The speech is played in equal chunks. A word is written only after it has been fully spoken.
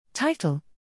Title: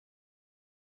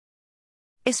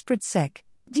 ISPRED-SEQ,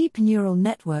 Deep Neural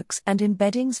Networks and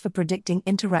Embeddings for Predicting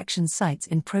Interaction Sites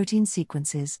in Protein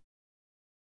Sequences.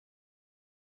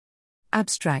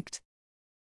 Abstract: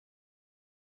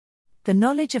 The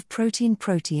knowledge of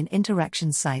protein-protein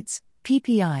interaction sites,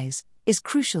 PPIs, is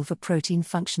crucial for protein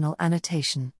functional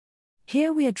annotation.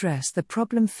 Here we address the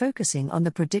problem focusing on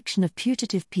the prediction of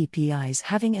putative PPIs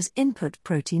having as input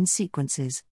protein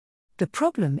sequences. The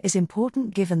problem is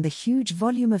important given the huge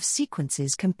volume of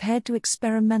sequences compared to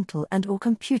experimental and/or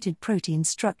computed protein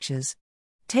structures.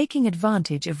 Taking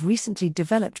advantage of recently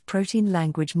developed protein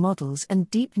language models and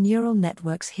deep neural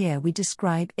networks, here we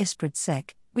describe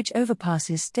ISPRED-SEQ, which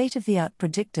overpasses state-of-the-art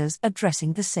predictors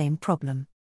addressing the same problem.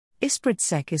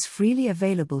 ISPRED-SEQ is freely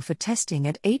available for testing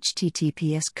at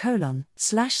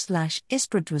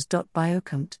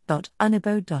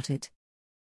https://ispredwas.biocompt.unibo.it.